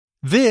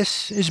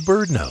This is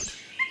BirdNote.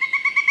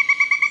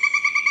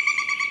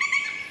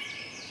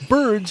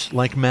 Birds,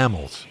 like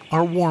mammals,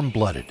 are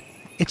warm-blooded.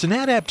 It's an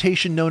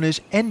adaptation known as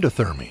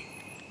endothermy.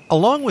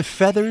 Along with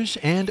feathers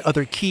and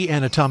other key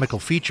anatomical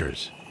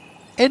features,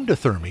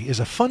 endothermy is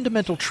a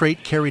fundamental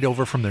trait carried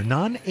over from their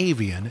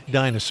non-avian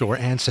dinosaur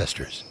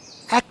ancestors.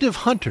 Active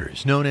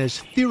hunters known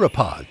as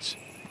theropods,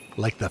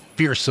 like the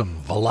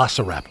fearsome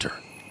velociraptor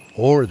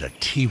or the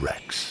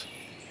T-Rex.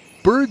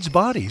 Birds'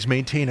 bodies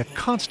maintain a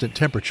constant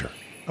temperature,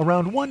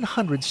 around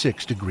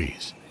 106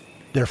 degrees.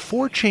 Their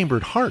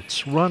four-chambered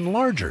hearts run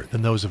larger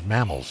than those of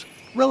mammals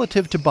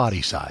relative to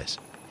body size,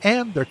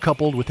 and they're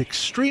coupled with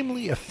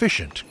extremely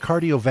efficient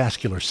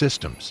cardiovascular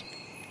systems.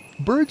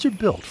 Birds are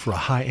built for a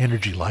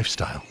high-energy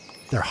lifestyle.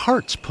 Their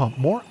hearts pump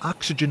more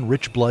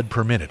oxygen-rich blood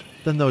per minute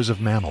than those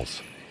of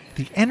mammals.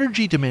 The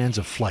energy demands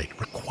of flight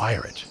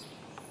require it.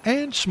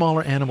 And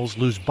smaller animals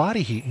lose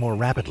body heat more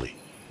rapidly,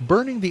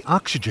 burning the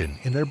oxygen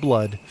in their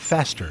blood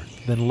faster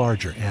than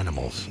larger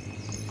animals.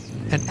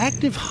 An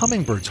active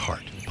hummingbird's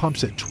heart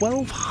pumps at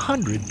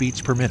 1,200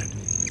 beats per minute.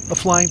 A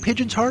flying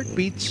pigeon's heart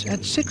beats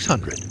at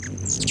 600.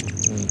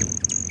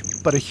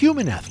 But a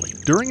human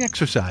athlete, during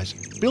exercise,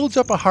 builds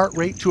up a heart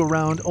rate to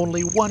around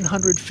only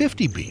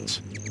 150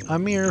 beats, a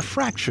mere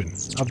fraction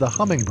of the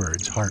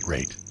hummingbird's heart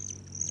rate.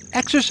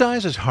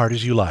 Exercise as hard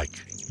as you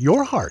like.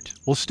 Your heart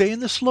will stay in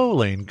the slow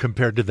lane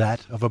compared to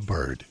that of a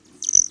bird.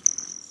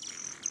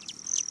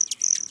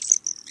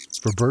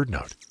 For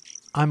BirdNote,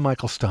 I'm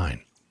Michael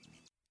Stein.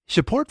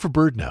 Support for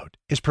BirdNote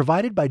is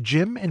provided by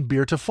Jim and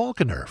Birta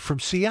Falconer from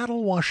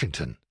Seattle,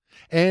 Washington,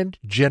 and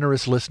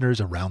generous listeners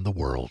around the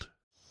world.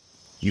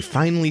 You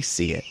finally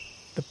see it,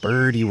 the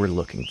bird you were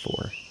looking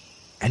for,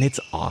 and it's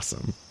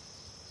awesome.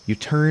 You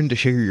turn to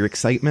share your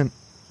excitement,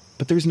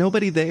 but there's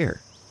nobody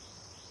there.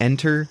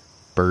 Enter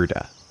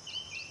Birda.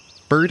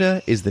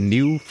 Birda is the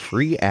new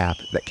free app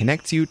that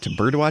connects you to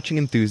birdwatching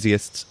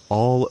enthusiasts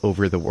all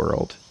over the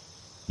world.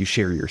 You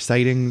share your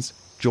sightings,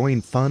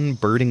 join fun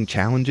birding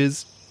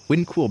challenges,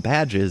 win cool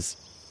badges,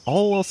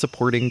 all while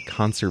supporting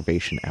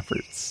conservation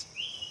efforts.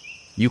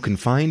 You can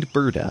find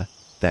Birda,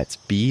 that's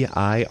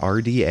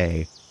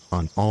Birda,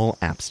 on all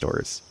app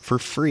stores for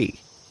free.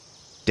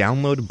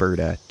 Download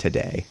Birda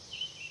today.